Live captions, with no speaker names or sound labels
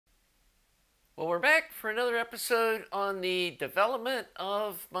Well, we're back for another episode on the development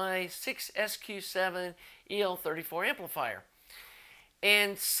of my 6SQ7 EL34 amplifier.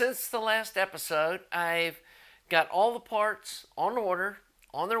 And since the last episode, I've got all the parts on order,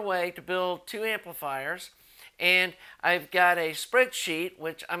 on their way to build two amplifiers. And I've got a spreadsheet,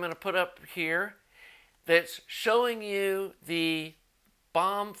 which I'm going to put up here, that's showing you the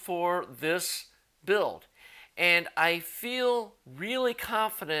BOM for this build. And I feel really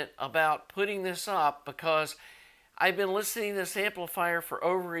confident about putting this up because I've been listening to this amplifier for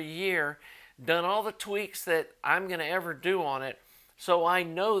over a year, done all the tweaks that I'm going to ever do on it, so I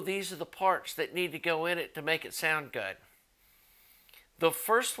know these are the parts that need to go in it to make it sound good. The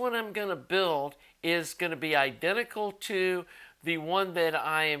first one I'm going to build is going to be identical to the one that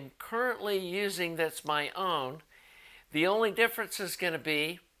I am currently using that's my own. The only difference is going to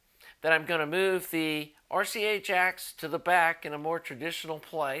be that I'm going to move the RCA jacks to the back in a more traditional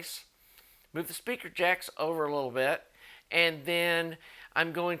place, move the speaker jacks over a little bit, and then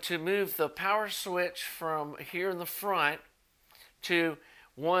I'm going to move the power switch from here in the front to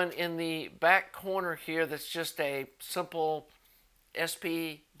one in the back corner here that's just a simple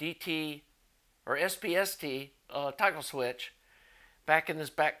SPDT or SPST toggle switch back in this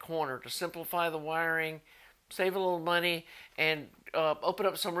back corner to simplify the wiring, save a little money, and open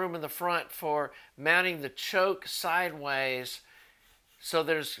up some room in the front for mounting the choke sideways so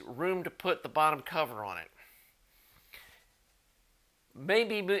there's room to put the bottom cover on it.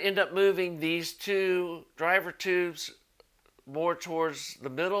 Maybe end up moving these two driver tubes more towards the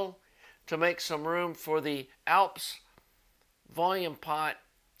middle to make some room for the Alps volume pot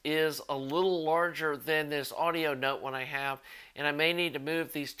is a little larger than this audio note one I have, and I may need to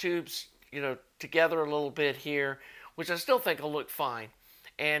move these tubes together a little bit here, which I still think will look fine.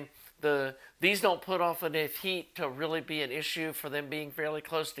 And these don't put off enough heat to really be an issue for them being fairly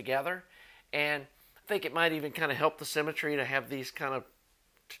close together. And I think it might even kind of help the symmetry to have these kind of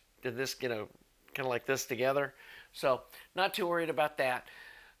like this together. So not too worried about that.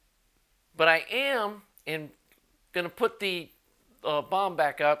 But I am going to put the BOM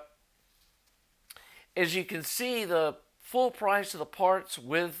back up. As you can see, the full price of the parts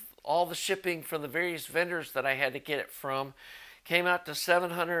with all the shipping from the various vendors that I had to get it from came out to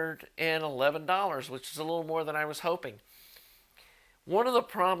 $711, which is a little more than I was hoping. One of the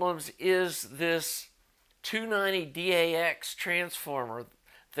problems is this 290 DAX transformer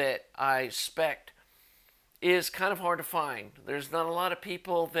that I spec'd is kind of hard to find. There's not a lot of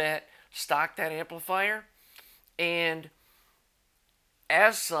people that stock that amplifier, and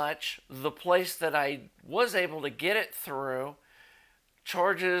as such, the place that I was able to get it through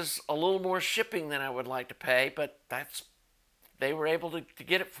charges a little more shipping than I would like to pay, but they were able to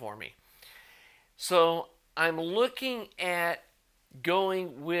get it for me. So I'm looking at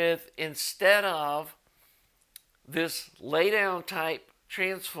going with, instead of this lay-down type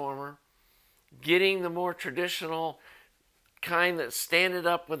transformer, getting the more traditional kind that's standing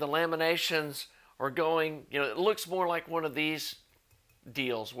up with the laminations, or going, it looks more like one of these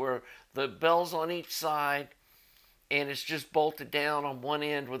deals where the bell's on each side and it's just bolted down on one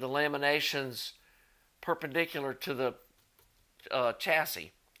end with the laminations perpendicular to the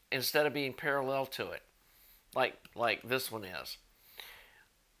chassis instead of being parallel to it, like this one is.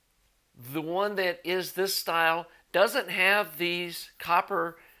 The one that is this style doesn't have these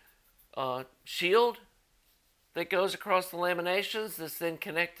copper shield that goes across the laminations that's then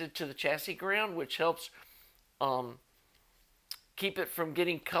connected to the chassis ground, which helps keep it from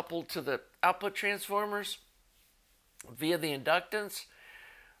getting coupled to the output transformers via the inductance.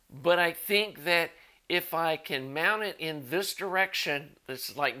 But I think that if I can mount it in this direction,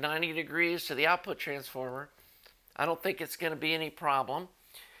 that's like 90 degrees to the output transformer, I don't think it's going to be any problem.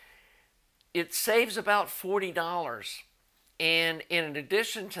 It saves about $40. And in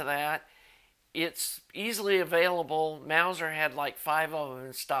addition to that, it's easily available. Mauser had like 5 of them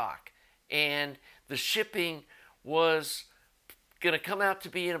in stock. And the shipping was going to come out to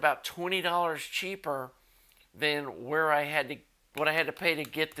be about $20 cheaper than what I had to pay to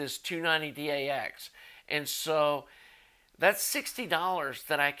get this 290 DAX. And so that's $60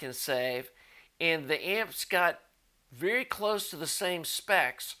 that I can save. And the amp's got very close to the same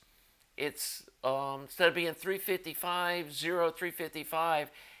specs. It's instead of being 355, 0, 355,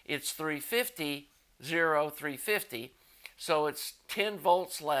 it's 350, 0, 350. So it's 10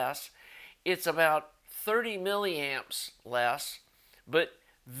 volts less. It's about 30 milliamps less. But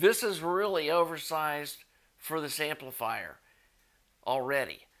this is really oversized for this amplifier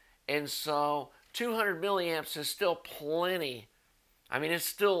already. And so 200 milliamps is still plenty. I mean, it's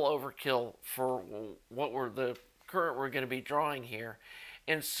still overkill for what the current we're going to be drawing here.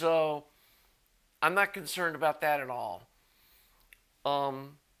 And so I'm not concerned about that at all.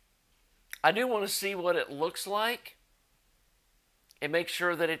 I do want to see what it looks like and make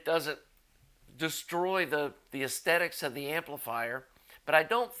sure that it doesn't destroy the aesthetics of the amplifier, but I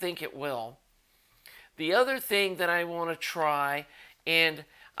don't think it will. The other thing that I want to try, and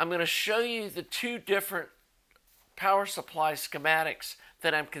I'm going to show you the two different power supply schematics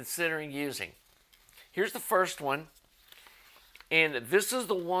that I'm considering using. Here's the first one, and this is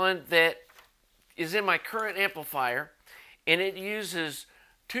the one that is in my current amplifier, and it uses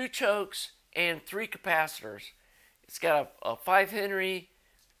 2 chokes and 3 capacitors. It's got a 5 Henry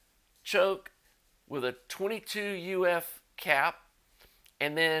choke with a 22 UF cap,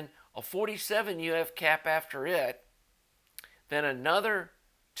 and then a 47 UF cap after it, then another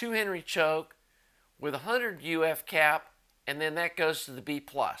 2 Henry choke with a 100 UF cap, and then that goes to the B+.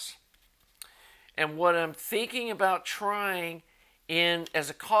 And what I'm thinking about trying in as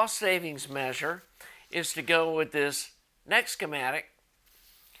a cost savings measure is to go with this next schematic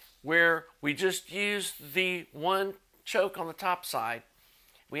where we just use the 1 choke on the top side.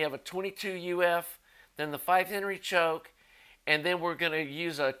 We have a 22 UF, then the 5 Henry choke, and then we're going to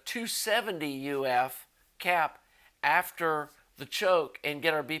use a 270 UF cap after the choke and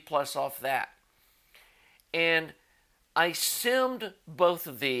get our B+ off that. And I simmed both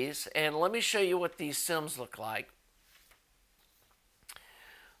of these, and let me show you what these sims look like.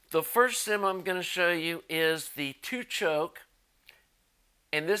 The first sim I'm going to show you is the 2 choke,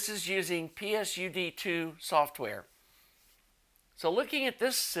 and this is using PSUD2 software. So looking at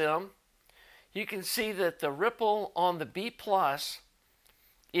this sim, you can see that the ripple on the B+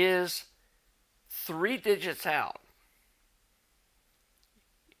 is 3 digits out.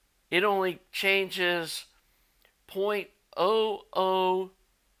 It only changes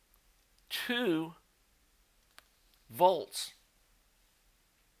 0.002 volts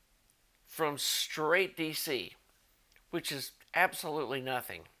from straight DC, which is absolutely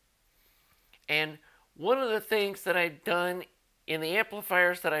nothing. And one of the things that I've done in the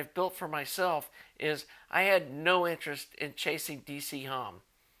amplifiers that I've built for myself is I had no interest in chasing DC hum.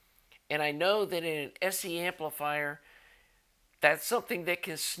 And I know that in an SE amplifier, that's something that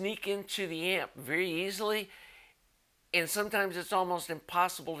can sneak into the amp very easily, and sometimes it's almost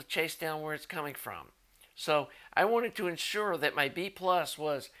impossible to chase down where it's coming from. So I wanted to ensure that my B+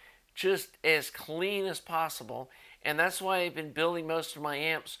 was just as clean as possible, and that's why I've been building most of my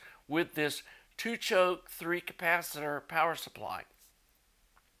amps with this 2 choke, 3 capacitor power supply.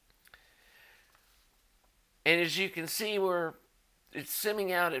 And as you can see, it's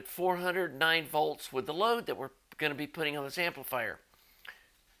simming out at 409 volts with the load that we're going to be putting on this amplifier.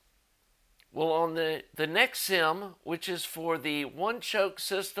 Well, on the next sim, which is for the 1 choke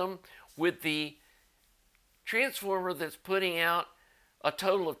system with the transformer that's putting out a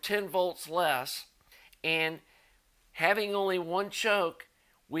total of 10 volts less, and having only 1 choke,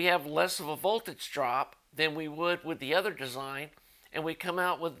 we have less of a voltage drop than we would with the other design, and we come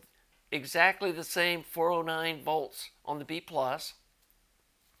out with exactly the same 409 volts on the B+.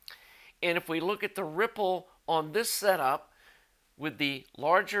 And if we look at the ripple on this setup with the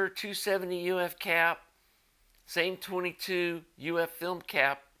larger 270 UF cap, same 22 UF film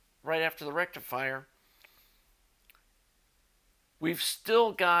cap right after the rectifier, we've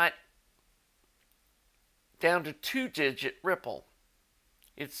still got down to 2-digit ripple.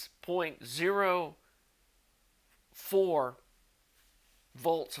 It's 0.04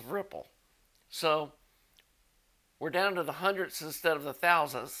 volts of ripple. So we're down to the hundredths instead of the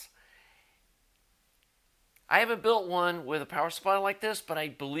thousandths. I haven't built one with a power supply like this, but I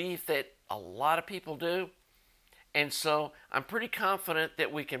believe that a lot of people do. And so I'm pretty confident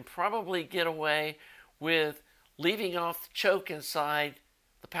that we can probably get away with leaving off the choke inside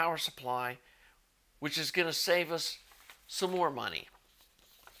the power supply, which is going to save us some more money.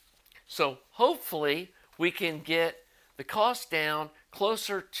 So hopefully we can get the cost down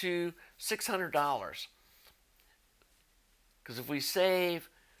closer to $600. Because if we save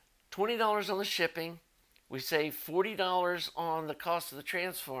 $20 on the shipping, we save $40 on the cost of the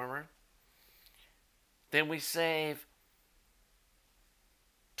transformer, then we save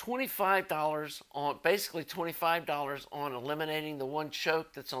 $25 on, basically $25 on eliminating the 1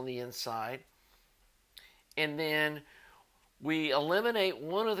 choke that's on the inside. And then we eliminate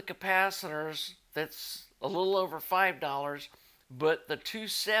one of the capacitors that's a little over $5, but the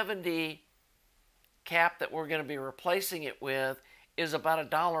 270 cap that we're going to be replacing it with is about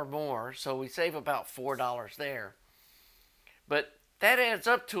 $1 more, so we save about $4 there. But that adds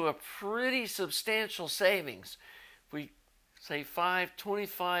up to a pretty substantial savings. If we say 5,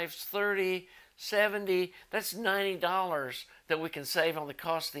 25, 30, 70, that's $90 that we can save on the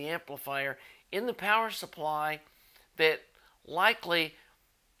cost of the amplifier in the power supply that likely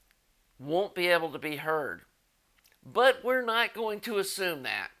won't be able to be heard. But we're not going to assume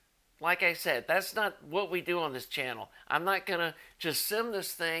that. Like I said, that's not what we do on this channel. I'm not going to just sim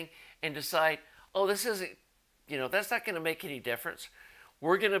this thing and decide, oh, this isn't, that's not going to make any difference.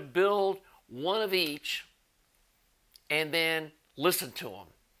 We're going to build one of each and then listen to them.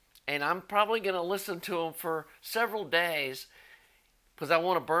 And I'm probably going to listen to them for several days because I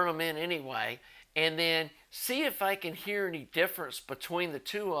want to burn them in anyway. And then see if I can hear any difference between the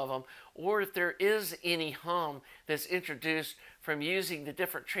two of them, or if there is any hum that's introduced from using the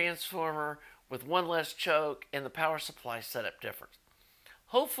different transformer with one less choke and the power supply setup different.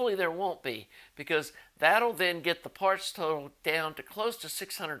 Hopefully there won't be, because that'll then get the parts total down to close to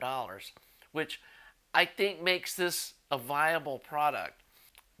 $600, which I think makes this a viable product.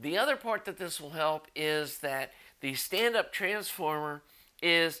 The other part that this will help is that the stand-up transformer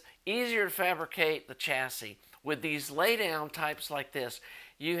is easier to fabricate the chassis. With these lay-down types like this,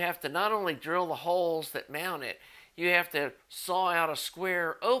 you have to not only drill the holes that mount it, you have to saw out a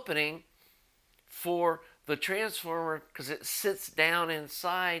square opening for the transformer because it sits down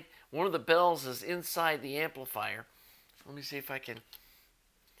inside. One of the bells is inside the amplifier. Let me see if I can.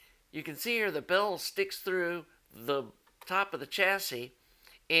 You can see here the bell sticks through the top of the chassis,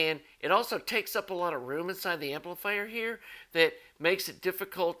 and it also takes up a lot of room inside the amplifier here that makes it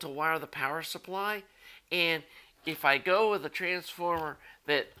difficult to wire the power supply. And if I go with a transformer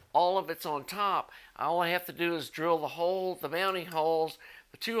that all of it's on top, all I have to do is drill the hole, the mounting holes,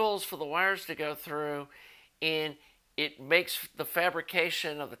 the two holes for the wires to go through, and it makes the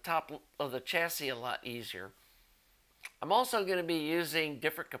fabrication of the top of the chassis a lot easier. I'm also going to be using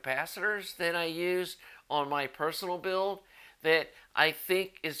different capacitors than I use on my personal build that I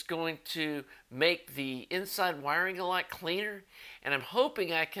think is going to make the inside wiring a lot cleaner. And I'm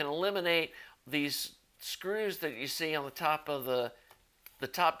hoping I can eliminate these screws that you see on the top of the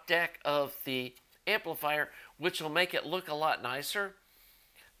top deck of the amplifier, which will make it look a lot nicer.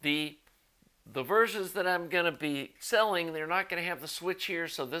 The versions that I'm going to be selling, they're not going to have the switch here,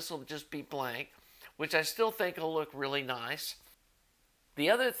 so this will just be blank, which I still think will look really nice. The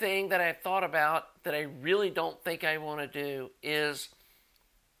other thing that I've thought about that I really don't think I want to do is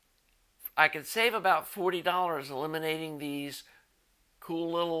I could save about $40 eliminating these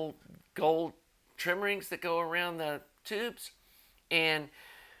cool little gold trim rings that go around the tubes and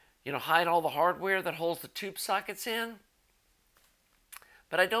hide all the hardware that holds the tube sockets in.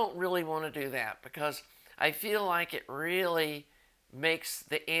 But I don't really want to do that because I feel like it really makes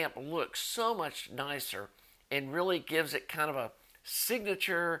the amp look so much nicer and really gives it kind of a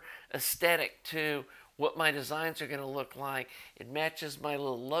signature aesthetic to what my designs are going to look like. It matches my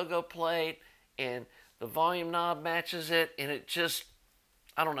little logo plate and the volume knob matches it, and it just,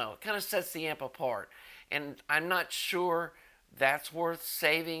 I don't know, it kind of sets the amp apart. And I'm not sure that's worth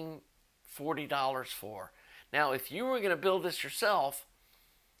saving $40 for. Now, if you were going to build this yourself,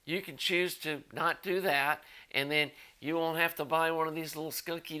 you can choose to not do that, and then you won't have to buy one of these little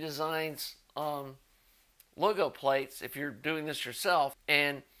Skunky Designs logo plates if you're doing this yourself.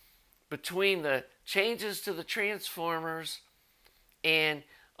 And between the changes to the transformers and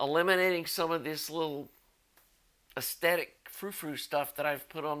eliminating some of this little aesthetic frou-frou stuff that I've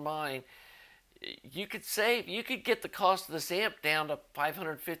put on mine, you could get the cost of this amp down to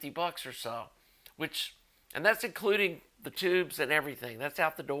 $550 or so, and that's including the tubes and everything. That's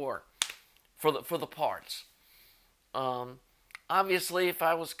out the door for the parts. Obviously, if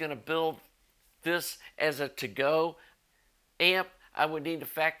I was going to build this as a to-go amp, I would need to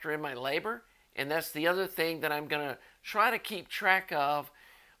factor in my labor, and that's the other thing that I'm going to try to keep track of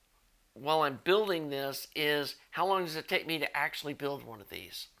while I'm building this is how long does it take me to actually build one of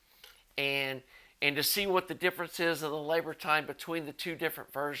these, and to see what the difference is in the labor time between the two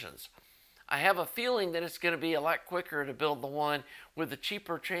different versions. I have a feeling that it's going to be a lot quicker to build the one with the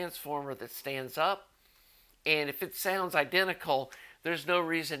cheaper transformer that stands up, and if it sounds identical, there's no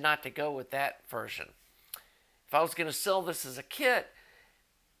reason not to go with that version. If I was going to sell this as a kit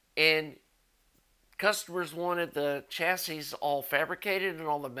and customers wanted the chassis all fabricated and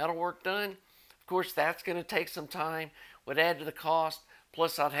all the metalwork done, of course that's going to take some time, would add to the cost,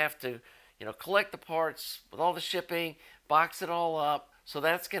 plus I'd have to collect the parts with all the shipping, box it all up, so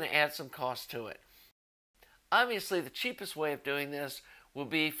that's going to add some cost to it. Obviously, the cheapest way of doing this will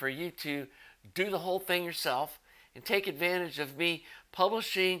be for you to do the whole thing yourself and take advantage of me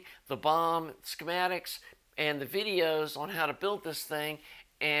publishing the BOM schematics and the videos on how to build this thing,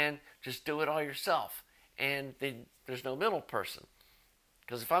 and just do it all yourself. And then there's no middle person.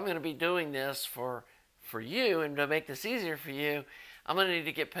 Because if I'm going to be doing this for you and to make this easier for you, I'm going to need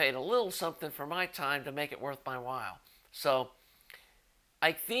to get paid a little something for my time to make it worth my while. So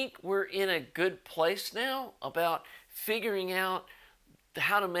I think we're in a good place now about figuring out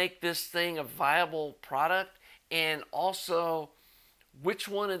how to make this thing a viable product, and also which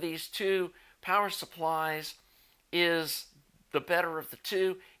one of these two power supplies is the better of the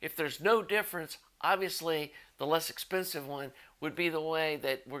two. If there's no difference, obviously the less expensive one would be the way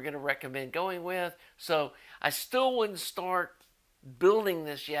that we're going to recommend going with. So I still wouldn't start building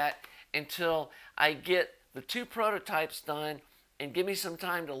this yet until I get the two prototypes done and give me some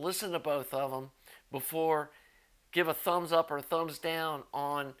time to listen to both of them before give a thumbs up or a thumbs down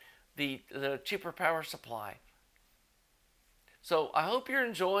on the cheaper power supply. So I hope you're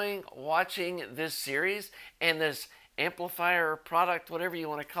enjoying watching this series and this amplifier product, whatever you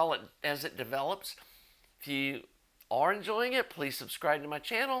want to call it, as it develops. If you are enjoying it, please subscribe to my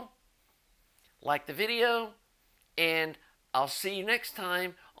channel, like the video, and I'll see you next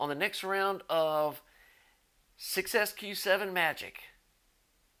time on the next round of 6SQ7 Magic.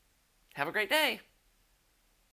 Have a great day.